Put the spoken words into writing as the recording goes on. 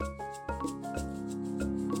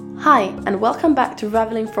Hi, and welcome back to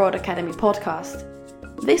Ravelin Fraud Academy podcast.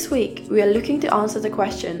 This week, we are looking to answer the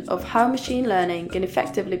question of how machine learning can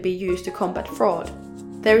effectively be used to combat fraud.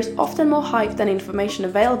 There is often more hype than information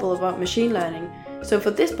available about machine learning, so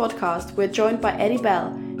for this podcast, we're joined by Eddie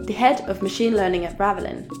Bell, the head of machine learning at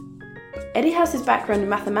Ravelin. Eddie has his background in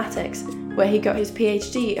mathematics, where he got his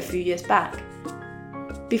PhD a few years back.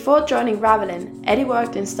 Before joining Ravelin, Eddie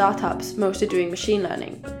worked in startups, mostly doing machine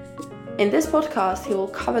learning. In this podcast, he will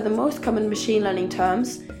cover the most common machine learning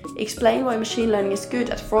terms, explain why machine learning is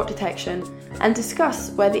good at fraud detection, and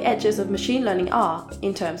discuss where the edges of machine learning are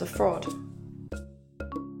in terms of fraud.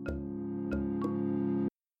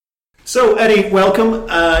 So, Eddie, welcome.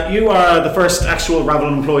 You are the first actual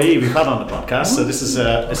Ravelin employee we've had on the podcast, so this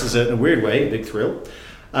is in a weird way, a big thrill.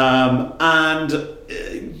 And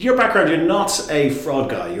your background, you're not a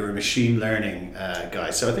fraud guy, you're a machine learning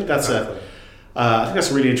guy. So I think that's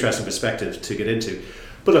a really interesting perspective to get into.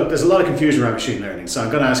 But look, there's a lot of confusion around machine learning, so I'm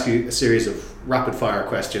going to ask you a series of rapid fire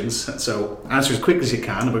questions. So answer as quickly as you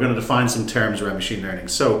can, and we're going to define some terms around machine learning.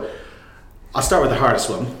 So I'll start with the hardest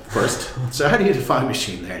one first. So how do you define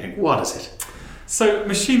machine learning? What is it? So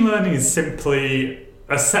machine learning is simply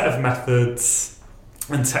a set of methods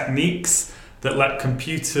and techniques that let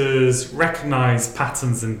computers recognize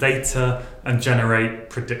patterns in data and generate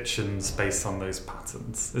predictions based on those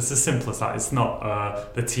patterns. It's as simple as that. It's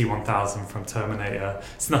not the T-1000 from Terminator.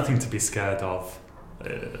 It's nothing to be scared of.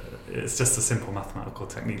 It's just a simple mathematical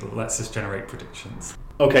technique that lets us generate predictions.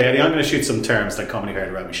 Okay, Eddie, I'm going to shoot some terms that commonly heard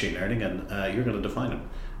around machine learning, and you're going to define them.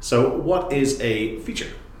 So what is a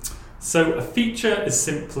feature? So a feature is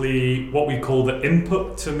simply what we call the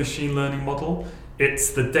input to a machine learning model.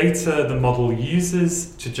 It's the data the model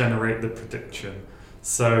uses to generate the prediction.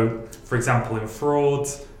 So, for example, in fraud,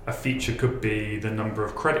 a feature could be the number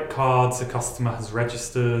of credit cards a customer has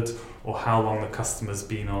registered or how long the customer's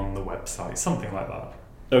been on the website, something like that.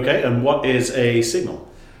 Okay, and what is a signal?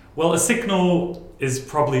 Well, a signal is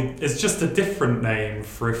just a different name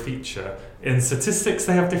for a feature. In statistics,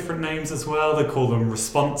 they have different names as well. They call them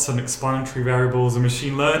response and explanatory variables. In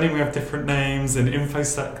machine learning, we have different names. In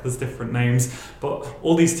InfoSec, there's different names. But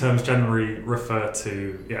all these terms generally refer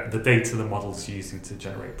to the data the model's using to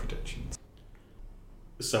generate predictions.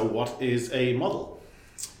 So what is a model?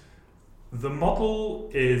 The model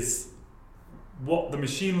is what the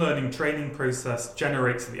machine learning training process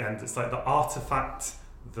generates at the end. It's like the artifact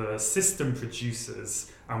the system produces,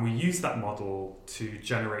 and we use that model to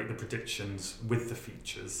generate the predictions with the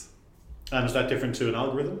features. And is that different to an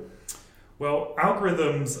algorithm? Well,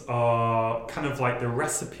 algorithms are kind of like the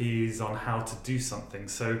recipes on how to do something.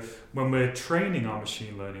 So when we're training our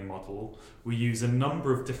machine learning model, we use a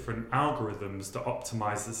number of different algorithms to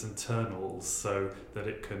optimize its internals so that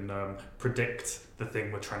it can predict the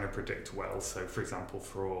thing we're trying to predict well. So, for example,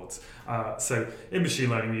 fraud. So in machine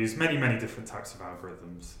learning, we use many, many different types of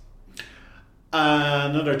algorithms.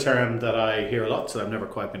 Another term that I hear a lot, so I've never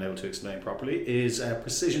quite been able to explain properly, is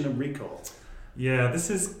precision and recall. Yeah, this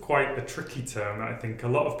is quite a tricky term that I think a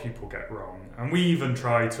lot of people get wrong. And we even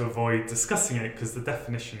try to avoid discussing it because the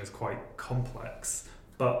definition is quite complex.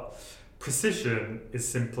 But precision is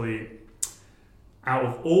simply, out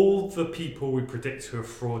of all the people we predict who are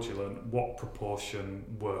fraudulent, what proportion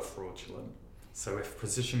were fraudulent? So if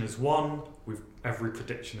precision is 1, every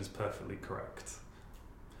prediction is perfectly correct.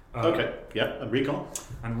 Okay, yeah, and recall?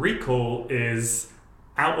 And recall is,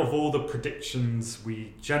 out of all the predictions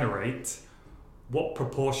we generate, what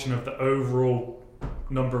proportion of the overall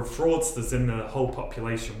number of fraudsters in the whole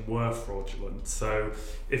population were fraudulent. So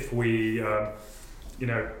if we,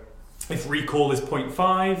 if recall is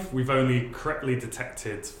 0.5, we've only correctly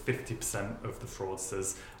detected 50% of the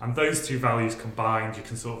fraudsters. And those two values combined, you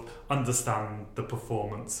can sort of understand the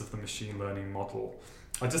performance of the machine learning model.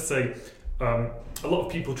 I just say, a lot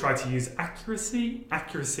of people try to use accuracy.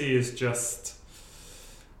 Accuracy is just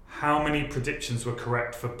how many predictions were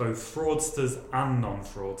correct for both fraudsters and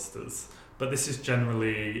non-fraudsters. But this is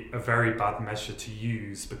generally a very bad measure to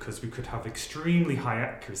use because we could have extremely high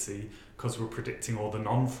accuracy because we're predicting all the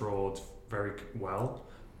non-fraud very well,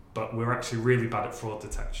 but we're actually really bad at fraud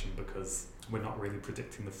detection because we're not really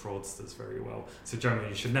predicting the fraudsters very well. So generally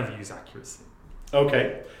you should never use accuracy.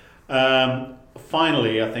 Okay.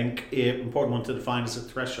 Finally, I think an important one to define is a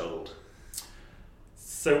threshold.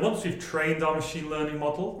 So once we've trained our machine learning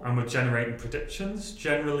model and we're generating predictions,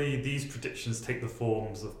 generally these predictions take the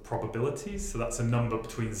forms of probabilities. So that's a number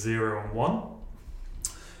between 0 and 1.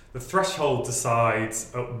 The threshold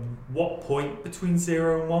decides at what point between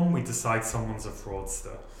 0 and 1 we decide someone's a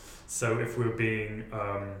fraudster. So if we're being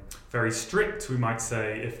very strict, we might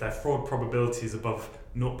say if their fraud probability is above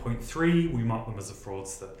zero point 0.3, we mark them as a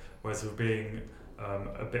fraudster. Whereas if we're being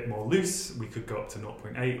a bit more loose, we could go up to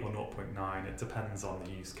 0.8 or 0.9. It depends on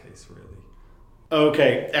the use case, really.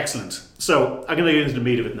 Okay, excellent. So I'm going to get into the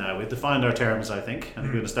meat of it now. We've defined our terms, I think,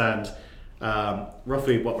 and we understand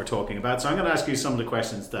roughly what we're talking about. So I'm going to ask you some of the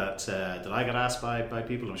questions that I get asked by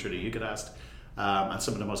people. I'm sure that you get asked, and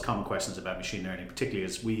some of the most common questions about machine learning, particularly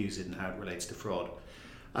as we use it and how it relates to fraud.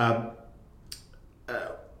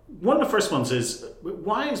 One of the first ones is,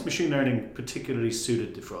 why is machine learning particularly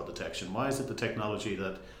suited to fraud detection? Why is it the technology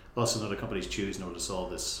that us and other companies choose in order to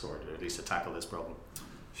solve this, or at least to tackle this problem?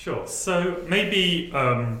 Sure. So maybe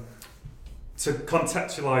to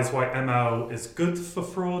contextualize why ML is good for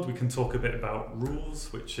fraud, we can talk a bit about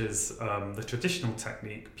rules, which is the traditional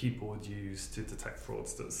technique people would use to detect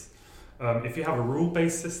fraudsters. If you have a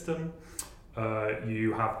rule-based system,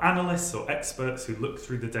 you have analysts or experts who look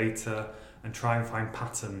through the data and try and find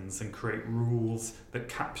patterns and create rules that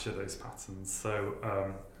capture those patterns. So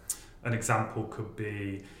an example could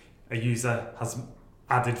be a user has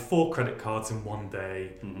added 4 credit cards in one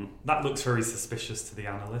day. Mm-hmm. That looks very suspicious to the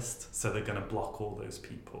analyst, so they're going to block all those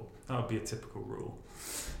people. That would be a typical rule.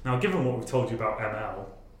 Now, given what we've told you about ML,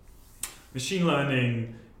 machine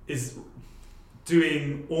learning is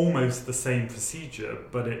doing almost the same procedure,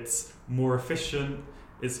 but it's more efficient,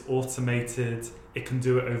 it's automated, it can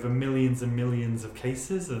do it over millions and millions of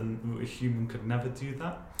cases, and a human could never do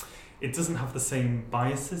that. It doesn't have the same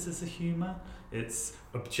biases as a human. It's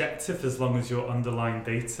objective as long as your underlying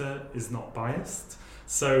data is not biased.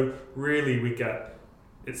 So really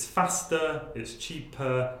it's faster, it's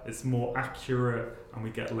cheaper, it's more accurate, and we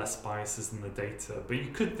get less biases in the data. But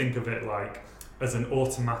you could think of it like as an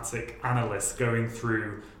automatic analyst going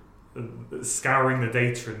through, scouring the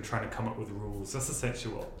data and trying to come up with rules. That's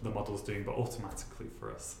essentially what the model's doing, but automatically for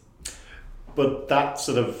us. But that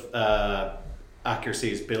sort of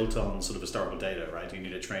accuracy is built on sort of historical data, right? You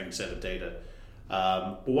need a trained set of data.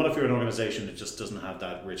 But what if you're an organization that just doesn't have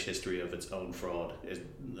that rich history of its own fraud?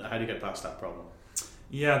 How do you get past that problem?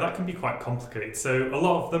 Yeah, that can be quite complicated. So a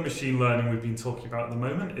lot of the machine learning we've been talking about at the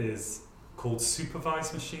moment is called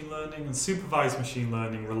supervised machine learning. And supervised machine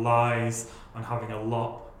learning relies on having a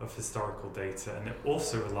lot of historical data, and it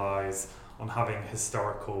also relies on having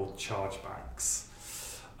historical chargebacks.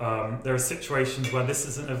 There are situations where this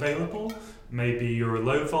isn't available. Maybe you're a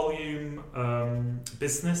low volume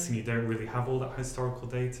business and you don't really have all that historical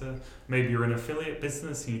data. Maybe you're an affiliate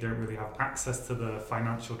business and you don't really have access to the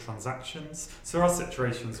financial transactions. So there are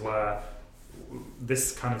situations where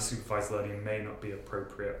this kind of supervised learning may not be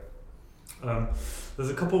appropriate. There's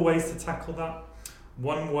a couple of ways to tackle that.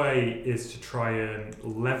 One way is to try and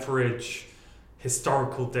leverage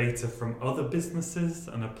historical data from other businesses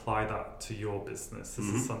and apply that to your business. This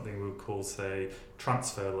is something we would call, say,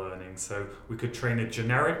 transfer learning. So we could train a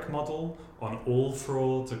generic model on all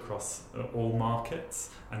frauds across all markets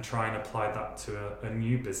and try and apply that to a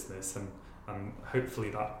new business, and hopefully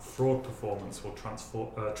that fraud performance will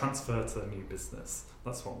transfer to a new business.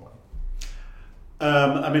 That's one way.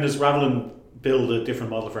 Does Ravelin build a different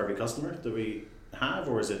model for every customer that we have,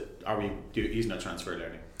 or are we using a transfer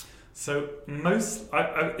learning? So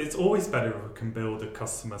it's always better if we can build a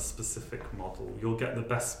customer-specific model. You'll get the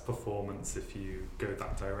best performance if you go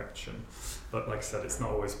that direction. But like I said, it's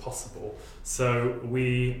not always possible. So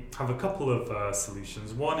we have a couple of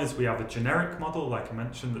solutions. One is we have a generic model, like I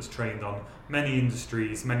mentioned, that's trained on many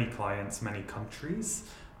industries, many clients, many countries.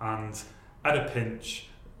 And at a pinch,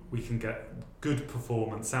 we can get good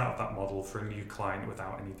performance out of that model for a new client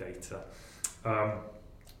without any data.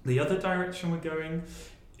 The other direction we're going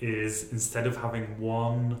is, instead of having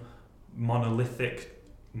one monolithic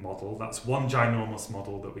model, that's one ginormous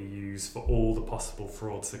model that we use for all the possible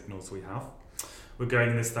fraud signals we have, we're going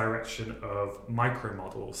in this direction of micro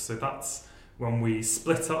models. So that's when we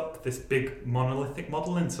split up this big monolithic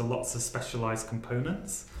model into lots of specialized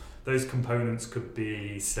components. Those components could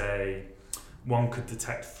be, say, one could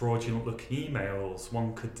detect fraudulent looking emails,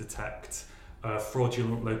 one could detect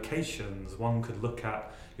fraudulent locations, one could look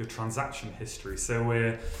at your transaction history. So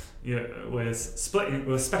we're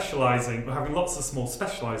specializing, we're having lots of small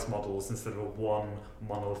specialized models instead of one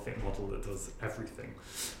monolithic model that does everything.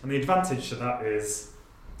 And the advantage to that is,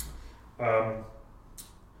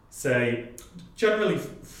 say, generally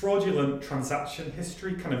fraudulent transaction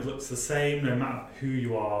history kind of looks the same no matter who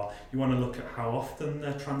you are. You want to look at how often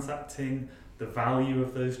they're transacting, the value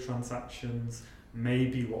of those transactions,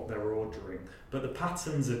 maybe what they're ordering, but the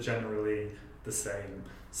patterns are generally the same.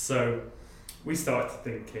 So we started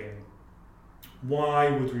thinking, why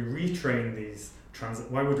would we retrain these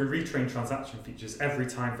why would we retrain transaction features every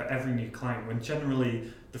time for every new client when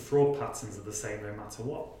generally the fraud patterns are the same no matter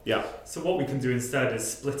what? Yeah. So what we can do instead is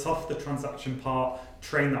split off the transaction part,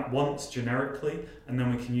 train that once generically, and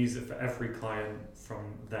then we can use it for every client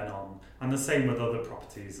from then on. And the same with other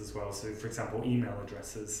properties as well. So for example, email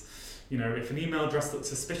addresses. If an email address looks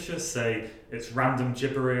suspicious, say it's random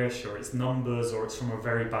gibberish or it's numbers or it's from a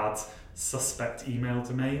very bad suspect email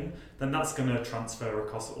domain, then that's going to transfer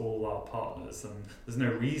across all our partners, and there's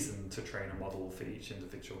no reason to train a model for each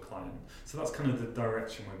individual client. So that's kind of the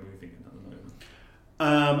direction we're moving in at the moment.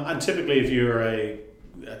 And typically, if you're a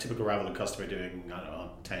typical Ravelin customer doing, I don't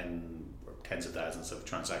know, tens of thousands of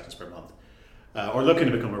transactions per month, or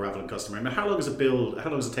looking to become a Ravelin customer, I mean, how long does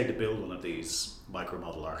it take to build one of these micro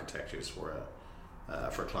model architectures for a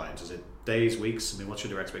client? Is it days, weeks? I mean, what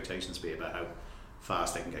should their expectations be about how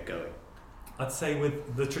fast they can get going? I'd say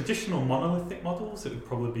with the traditional monolithic models, it would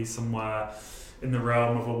probably be somewhere in the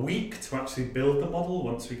realm of a week to actually build the model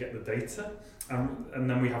once we get the data. And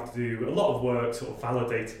then we have to do a lot of work sort of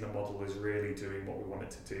validating the model is really doing what we want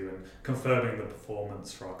it to do and confirming the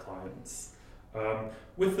performance for our clients.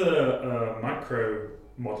 With the micro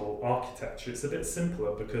model architecture, it's a bit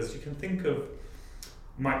simpler because you can think of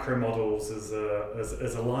micro models as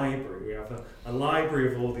a library. We have a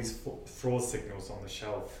library of all these fraud signals on the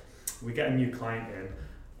shelf. We get a new client in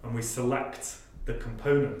and we select the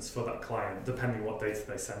components for that client depending what data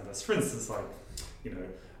they send us. For instance,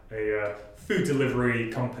 a food delivery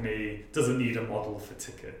company doesn't need a model for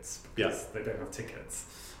tickets because they don't have tickets.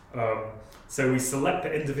 So we select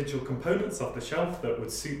the individual components off the shelf that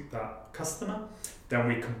would suit that customer. Then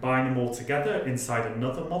we combine them all together inside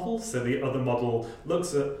another model. So the other model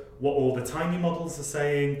looks at what all the tiny models are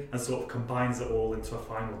saying and sort of combines it all into a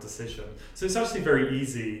final decision. So it's actually very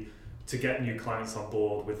easy to get new clients on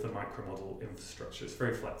board with the micro model infrastructure. It's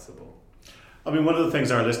very flexible. I mean, one of the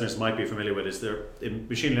things our listeners might be familiar with is in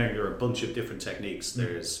machine learning there are a bunch of different techniques.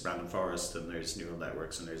 There's random forest and there's neural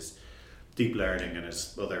networks and there's deep learning and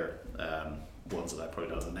there's other ones that I probably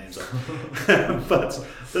don't know the names of. But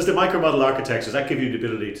does the micro model architecture, does that give you the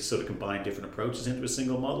ability to sort of combine different approaches into a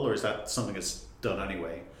single model, or is that something that's done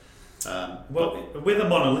anyway? With a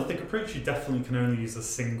monolithic approach, you definitely can only use a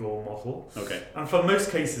single model. Okay. And for most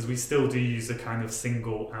cases, we still do use a kind of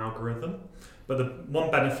single algorithm. But the one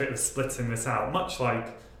benefit of splitting this out, much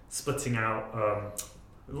like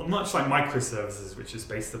microservices, which is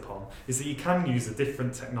based upon, is that you can use a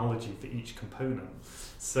different technology for each component.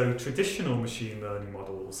 So traditional machine learning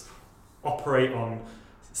models operate on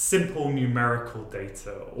simple numerical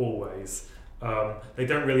data always. They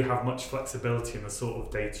don't really have much flexibility in the sort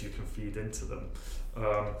of data you can feed into them.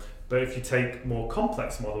 But if you take more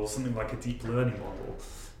complex models, something like a deep learning model,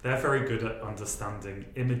 they're very good at understanding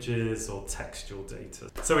images or textual data.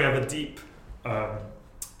 So we have a deep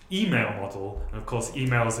email model, and of course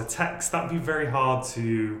email is a text. That would be very hard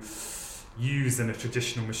to use in a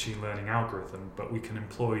traditional machine learning algorithm, but we can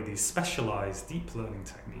employ these specialized deep learning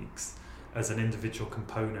techniques as an individual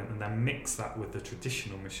component and then mix that with the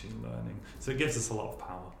traditional machine learning. So it gives us a lot of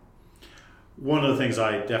power. One of the things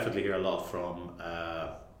I definitely hear a lot from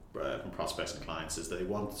prospects and clients is they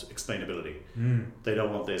want explainability. They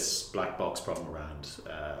don't want this black box problem around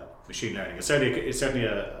machine learning. It's certainly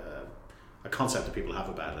a concept that people have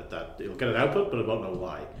about it, that it'll get an output but it won't know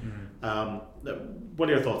why. What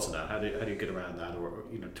are your thoughts on that? How do you get around that, or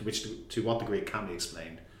to what degree can we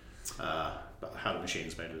explain how the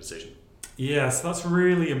machine's made a decision? Yes, that's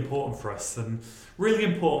really important for us and really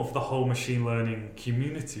important for the whole machine learning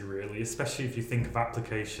community, really, especially if you think of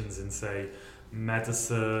applications in, say,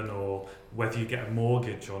 medicine or whether you get a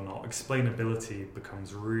mortgage or not. Explainability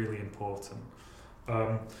becomes really important.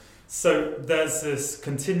 So there's this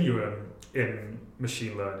continuum in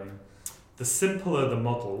machine learning. The simpler the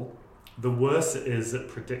model, the worse it is at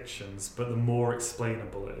predictions, but the more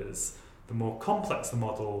explainable it is. The more complex the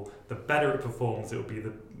model, the better it performs. It will be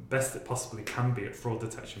the best it possibly can be at fraud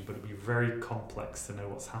detection, but it'll be very complex to know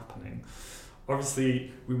what's happening.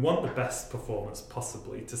 Obviously, we want the best performance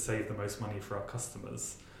possibly to save the most money for our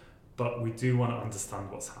customers, but we do want to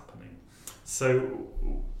understand what's happening. So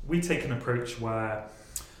we take an approach where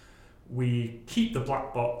we keep the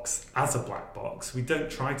black box as a black box. We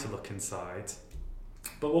don't try to look inside,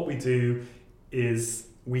 but what we do is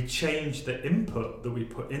we change the input that we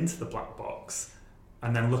put into the black box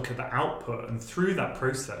and then look at the output, and through that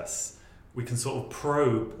process we can sort of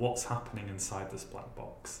probe what's happening inside this black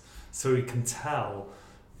box. So we can tell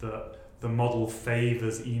that the model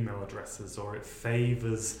favors email addresses, or it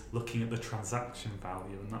favors looking at the transaction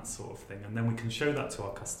value and that sort of thing, and then we can show that to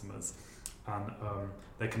our customers and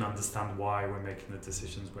they can understand why we're making the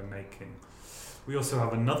decisions we're making. We also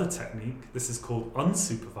have another technique. This is called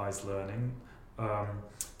unsupervised learning.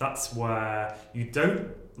 That's where you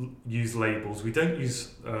don't use labels, we don't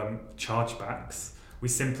use chargebacks. We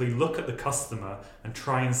simply look at the customer and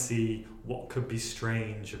try and see what could be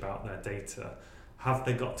strange about their data. Have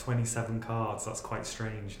they got 27 cards? That's quite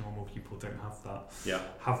strange. Normal people don't have that. Yeah.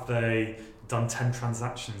 Have they done 10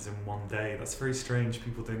 transactions in one day? That's very strange.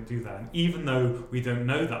 People don't do that. And even though we don't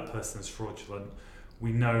know that person is fraudulent,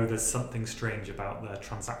 we know there's something strange about their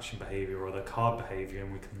transaction behavior or their card behavior,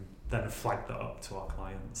 and we can then flag that up to our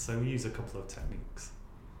clients. So we use a couple of techniques.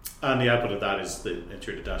 And the output of that is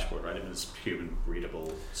through the dashboard, right? I mean, it's human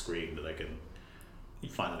readable screen that I can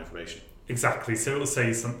find that information. Exactly. So it'll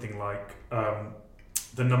say something like,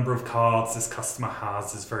 the number of cards this customer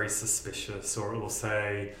has is very suspicious, or it will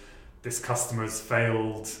say this customer has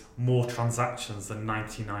failed more transactions than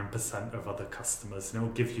 99% of other customers, and it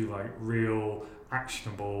will give you like real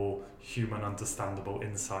actionable human understandable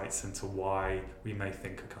insights into why we may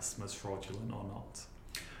think a customer's fraudulent or not.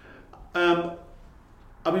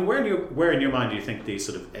 I mean, where in your mind do you think these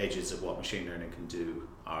sort of edges of what machine learning can do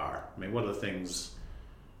are? I mean, what are the things,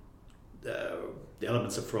 the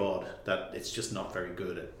elements of fraud that it's just not very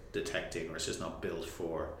good at detecting, or it's just not built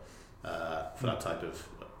for that type of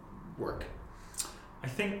work? I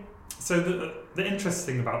think so. The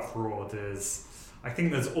interesting thing about fraud is, I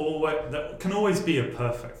think there can always be a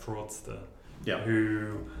perfect fraudster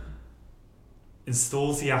who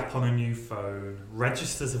installs the app on a new phone,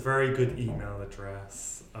 registers a very good email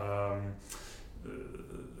address,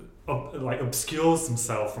 obscures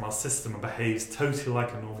themselves from our system and behaves totally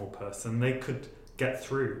like a normal person. They could get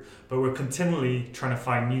through, but we're continually trying to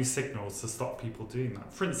find new signals to stop people doing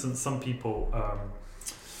that. For instance, some people,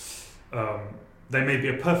 they may be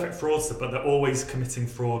a perfect fraudster, but they're always committing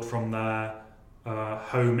fraud from their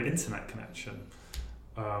home internet connection.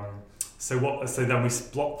 So then we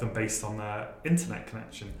block them based on their internet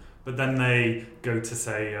connection, but then they go to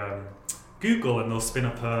say Google, and they'll spin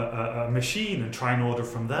up a machine and try and order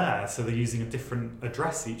from there. So they're using a different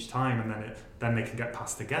address each time, and then they can get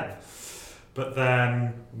passed again. But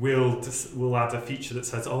then we'll add a feature that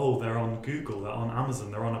says, oh, they're on Google, they're on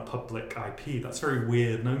Amazon, they're on a public IP. That's very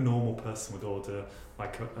weird. No normal person would order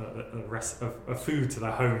like a food to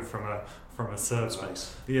their home from a server.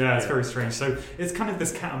 Nice. Yeah, it's very strange. So it's kind of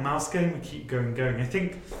this cat and mouse game. We keep going. I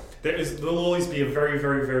think there'll always be a very,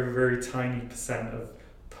 very, very, very tiny percent of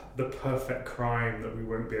the perfect crime that we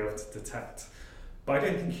won't be able to detect. But I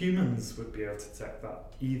don't think humans would be able to detect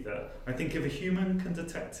that either. I think if a human can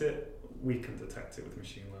detect it, we can detect it with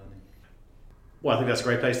machine learning. Well, I think that's a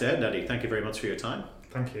great place to end, Eddie. Thank you very much for your time.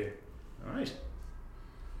 Thank you. All right.